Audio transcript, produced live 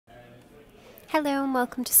Hello and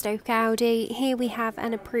welcome to Stoke Audi. Here we have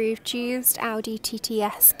an approved used Audi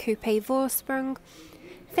TTS Coupe Vorsprung,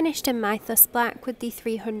 finished in Mythos Black with the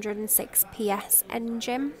 306 PS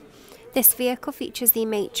engine. This vehicle features the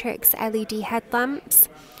Matrix LED headlamps,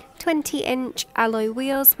 20-inch alloy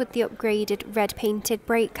wheels with the upgraded red painted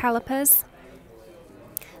brake calipers.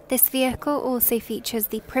 This vehicle also features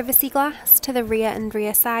the privacy glass to the rear and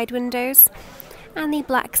rear side windows and the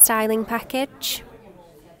black styling package.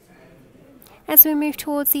 As we move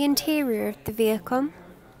towards the interior of the vehicle,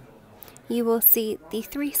 you will see the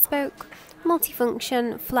 3-spoke,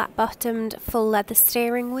 multifunction, flat-bottomed, full leather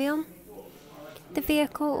steering wheel. The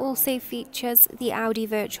vehicle also features the Audi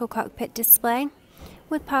virtual cockpit display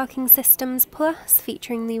with parking systems plus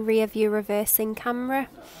featuring the rear view reversing camera.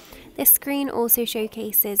 This screen also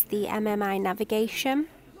showcases the MMI navigation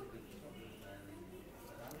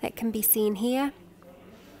that can be seen here.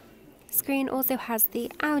 The screen also has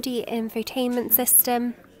the Audi infotainment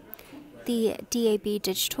system, the DAB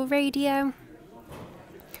digital radio,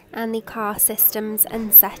 and the car systems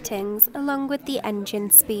and settings, along with the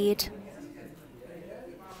engine speed.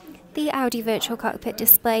 The Audi virtual cockpit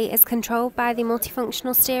display is controlled by the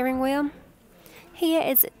multifunctional steering wheel. Here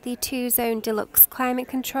is the 2-zone deluxe climate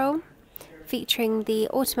control, featuring the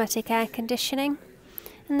automatic air conditioning,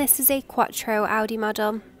 and this is a Quattro Audi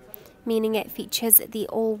model, meaning it features the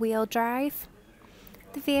all-wheel drive.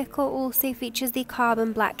 The vehicle also features the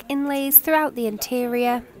carbon black inlays throughout the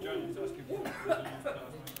interior,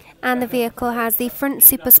 and the vehicle has the front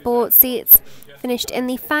super sport seats finished in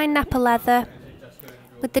the fine Nappa leather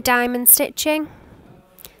with the diamond stitching.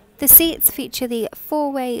 The seats feature the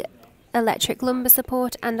 4-way electric lumbar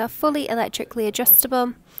support and are fully electrically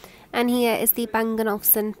adjustable, and here is the Bang &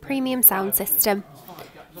 Olufsen premium sound system.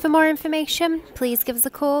 For more information, please give us a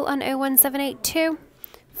call on 01782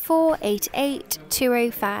 488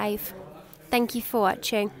 205. Thank you for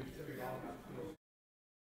watching.